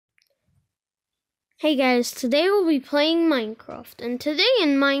Hey guys, today we'll be playing Minecraft, and today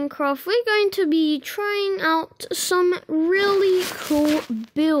in Minecraft we're going to be trying out some really cool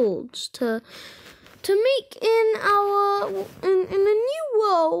builds to make in a new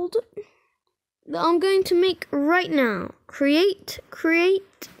world that I'm going to make right now. Create,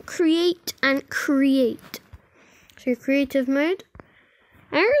 and create. So creative mode.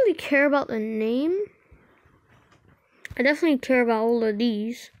 I don't really care about the name. I definitely care about all of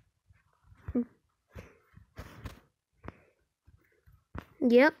these.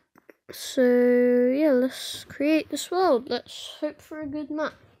 Yep, so yeah, let's create this world. Let's hope for a good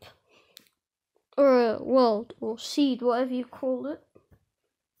map. Or a world, or seed, whatever you call it.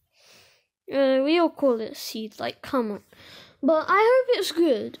 We all call it seed, like, come on. But I hope it's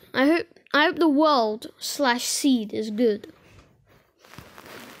good. I hope the world/seed is good.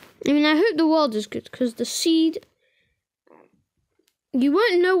 I mean, I hope the world is good, because the seed... You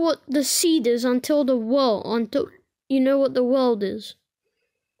won't know what the seed is until you know what the world is.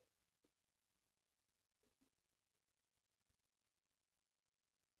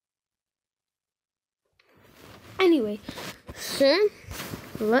 Anyway, so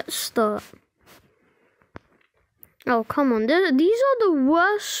let's start. Oh, come on. These are the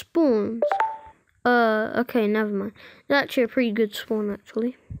worst spawns. Okay, never mind. They're actually a pretty good spawn,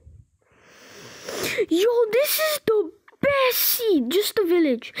 actually. Yo, this is the best seed. Just a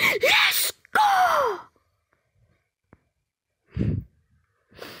village. Let's go!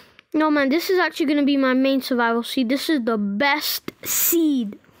 No, man, this is actually going to be my main survival seed. This is the best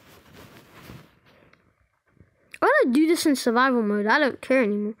seed. I want to do this in survival mode. I don't care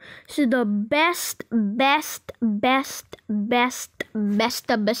anymore. This is the best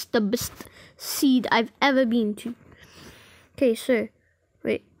seed I've ever been to. Okay, so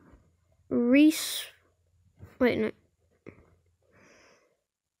wait, no.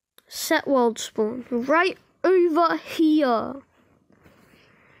 Set world spawn right over here.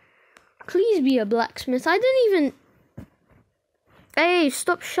 Please be a blacksmith. I didn't even. Hey,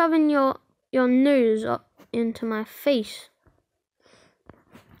 stop shoving your nose up into my face,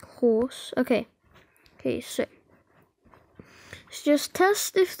 horse. Okay, so let's just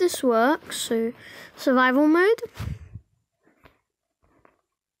test if this works. So survival mode.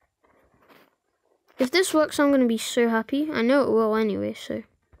 If this works, I'm gonna be so happy. I know it will anyway. So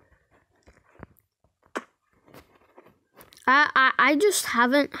I just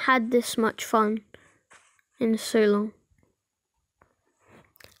haven't had this much fun in so long.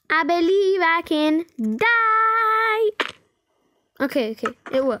 I believe I can die. Okay,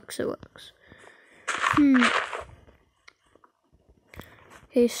 it works.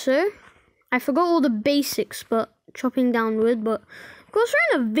 Okay, so I forgot all the basics, but chopping down wood, but of course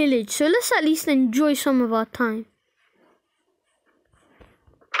we're in a village, so let's at least enjoy some of our time.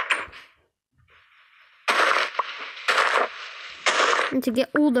 And to get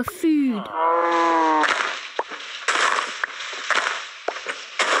all the food.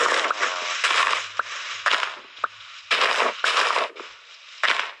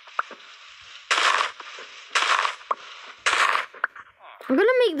 I'm gonna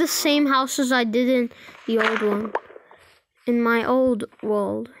make the same house as I did in the old one. In my old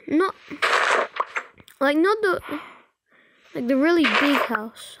world. Not the really big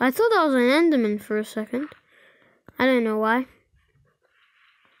house. I thought that was an Enderman for a second. I don't know why.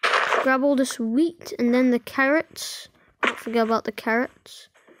 Grab all this wheat and then the carrots. Don't forget about the carrots.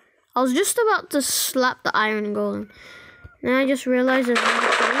 I was just about to slap the iron golem. Then I just realized there's no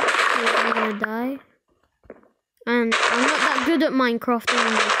point. I'm gonna die. And I'm not that good at Minecraft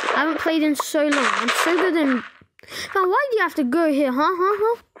anymore. I haven't played in so long. I'm so good in... Man, why do you have to go here,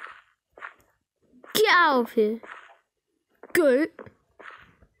 huh? Get out of here. Goat.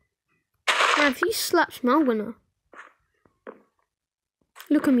 Man, if he slaps me, I'm gonna...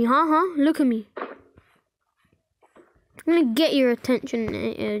 Look at me, huh? Look at me. I'm gonna get your attention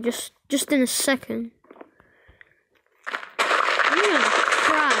just in a second. I'm gonna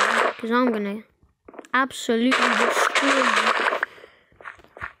cry, because I'm gonna... absolutely destroy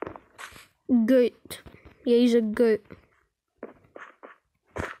you. Goat. Yeah, he's a goat.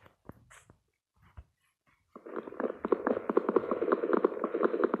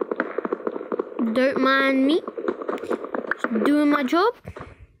 Don't mind me. Just doing my job.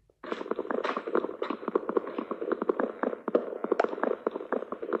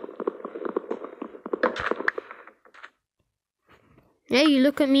 Hey, you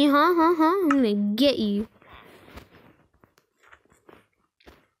look at me, huh? I'm gonna get you.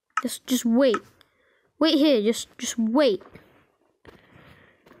 Just wait. Wait here, just wait.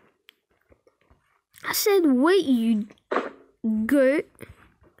 I said wait, you goat.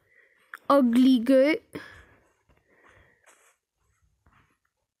 ugly goat.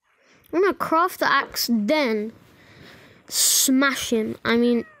 I'm gonna craft the axe, then smash him. I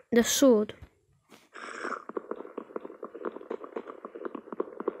mean, the sword.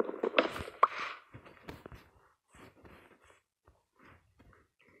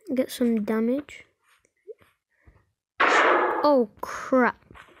 Get some damage. Oh crap.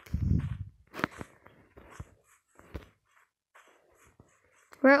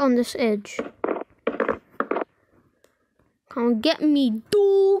 Right on this edge. Come get me,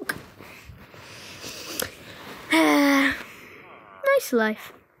 dog. Nice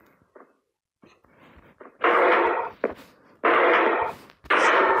life.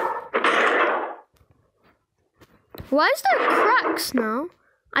 Why is there cracks now?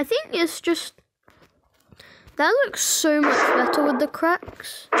 I think it's just... That looks so much better with the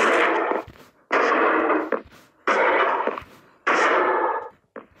cracks.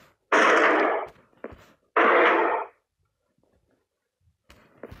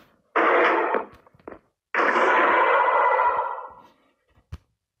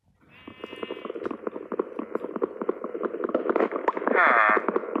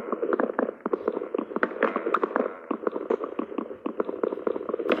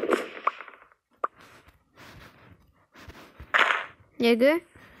 There you go.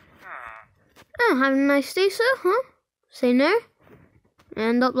 Oh, have a nice day, sir, huh? Say no.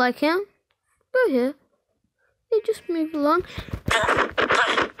 End up like him. Go here. You just move along.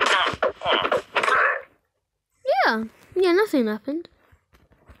 Yeah, nothing happened.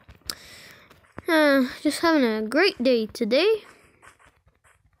 Just having a great day today.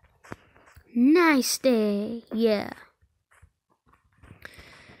 Nice day, yeah.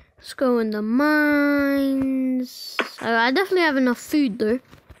 Let's go in the mines. I definitely have enough food though.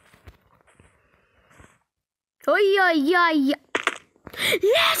 Oh yeah.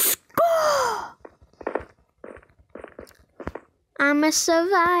 Let's go! I'ma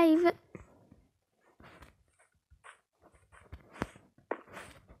survive.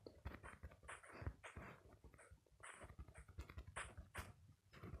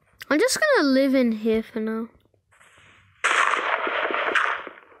 I'm just gonna live in here for now.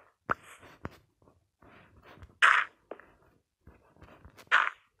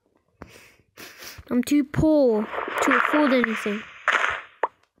 I'm too poor to afford anything.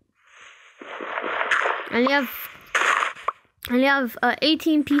 I only have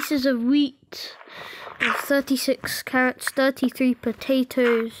 18 pieces of wheat, 36 carrots, 33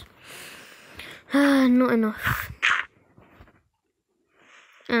 potatoes. Not enough.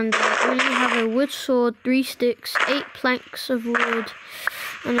 And I only have a wood sword, 3 sticks, 8 planks of wood,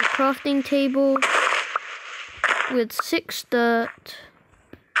 and a crafting table with 6 dirt.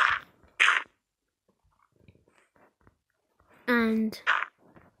 And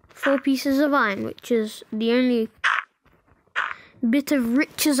 4 pieces of iron, which is the only bit of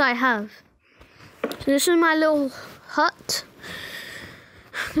riches I have. So this is my little hut.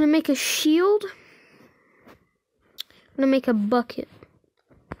 I'm gonna make a shield. I'm gonna make a bucket.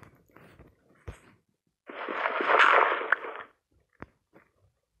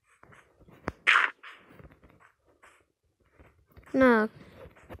 No,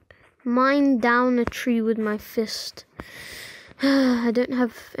 mine down a tree with my fist. I don't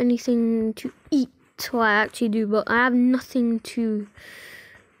have anything to eat. Well, I actually do, but I have nothing to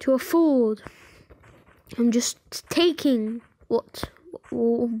afford. I'm just taking what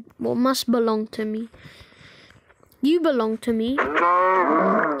must belong to me. You belong to me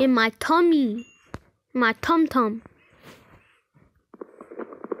in my tummy, my tum-tum.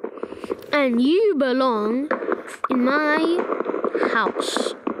 And you belong in my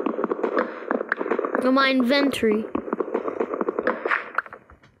house, in my inventory.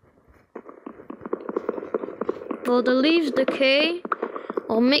 While the leaves decay,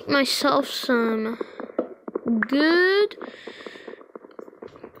 I'll make myself some good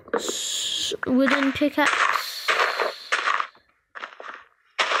wooden pickaxe.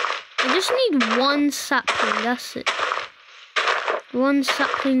 I just need 1 sapling, that's it. 1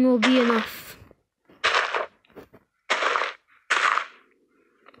 sapling will be enough.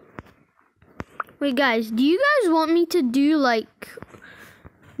 Wait guys, do you guys want me to do like...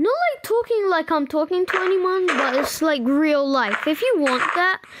 Not like talking like I'm talking to anyone, but it's like real life. If you want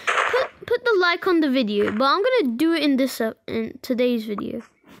that, put the like on the video. But I'm gonna do it in today's video.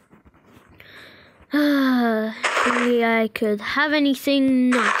 If only I could have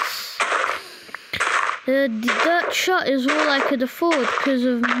anything nice. The dirt shot is all I could afford because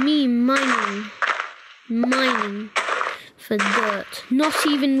of me mining for dirt. Not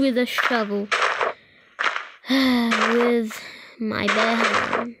even with a shovel. With my bare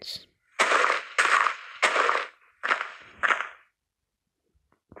hands.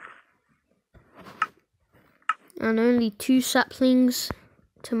 and only 2 saplings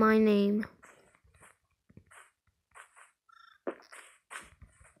to my name.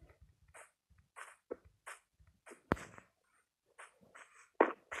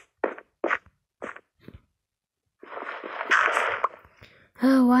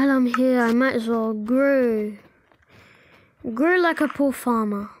 Oh, while I'm here, I might as well grow like a poor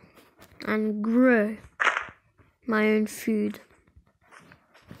farmer and grow my own food.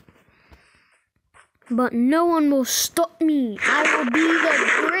 But no one will stop me. I will be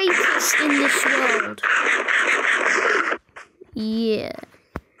the greatest in this world. Yeah.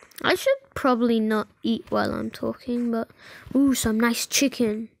 I should probably not eat while I'm talking, but ooh, some nice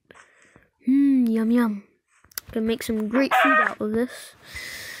chicken. Yum yum. Gonna make some great food out of this.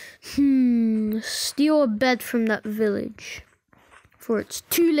 Steal a bed from that village, for it's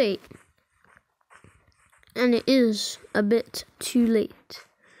too late. And it is a bit too late.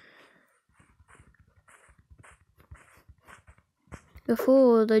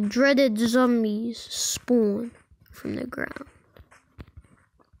 Before the dreaded zombies spawn from the ground.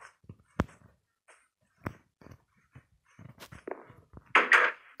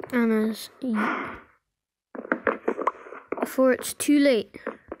 And before it's too late,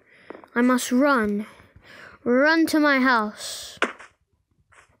 I must run to my house.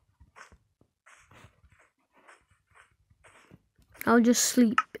 I'll just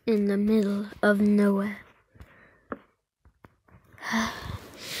sleep in the middle of nowhere.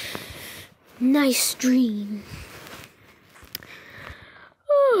 Nice dream.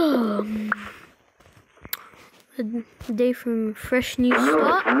 A day from fresh new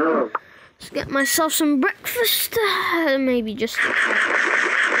start. Let's get myself some breakfast. Maybe just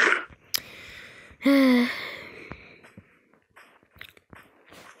I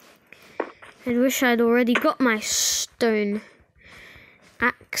wish I'd already got my stone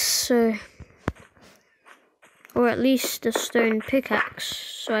axe, or at least a stone pickaxe,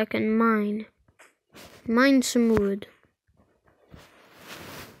 so I can mine some wood.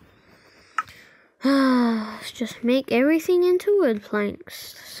 Let's just make everything into wood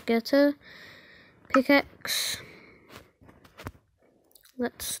planks. Let's get a pickaxe.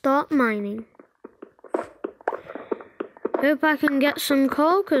 Let's start mining. Hope I can get some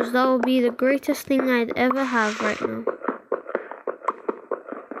coal, because that will be the greatest thing I'd ever have right now.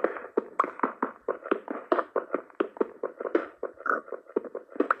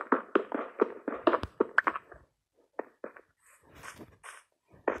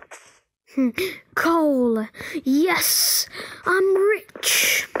 Coal! Yes! I'm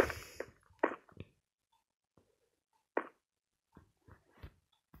rich!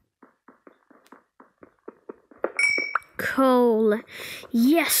 Coal.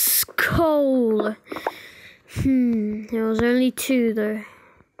 Yes, coal! There was only 2 though.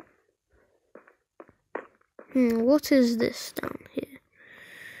 What is this down here?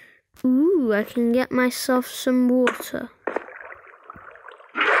 Ooh, I can get myself some water.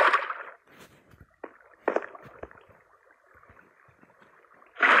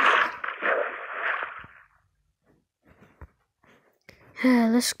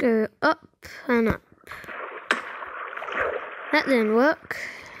 Let's go up and up. That didn't work.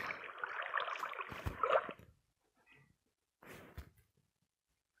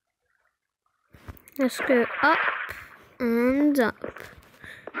 Let's go up and up.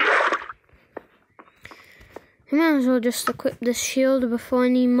 I might as well just equip this shield before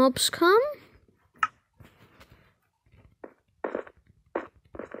any mobs come.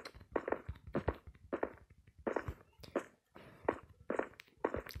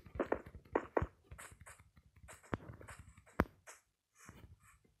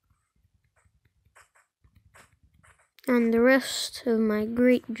 And the rest of my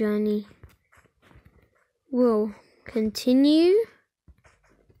great journey will continue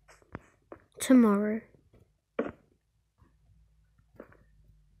tomorrow.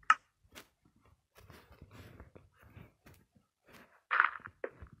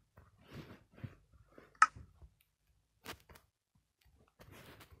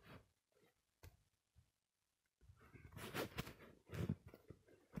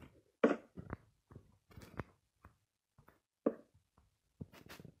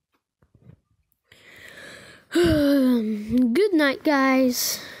 Good night,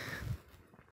 guys.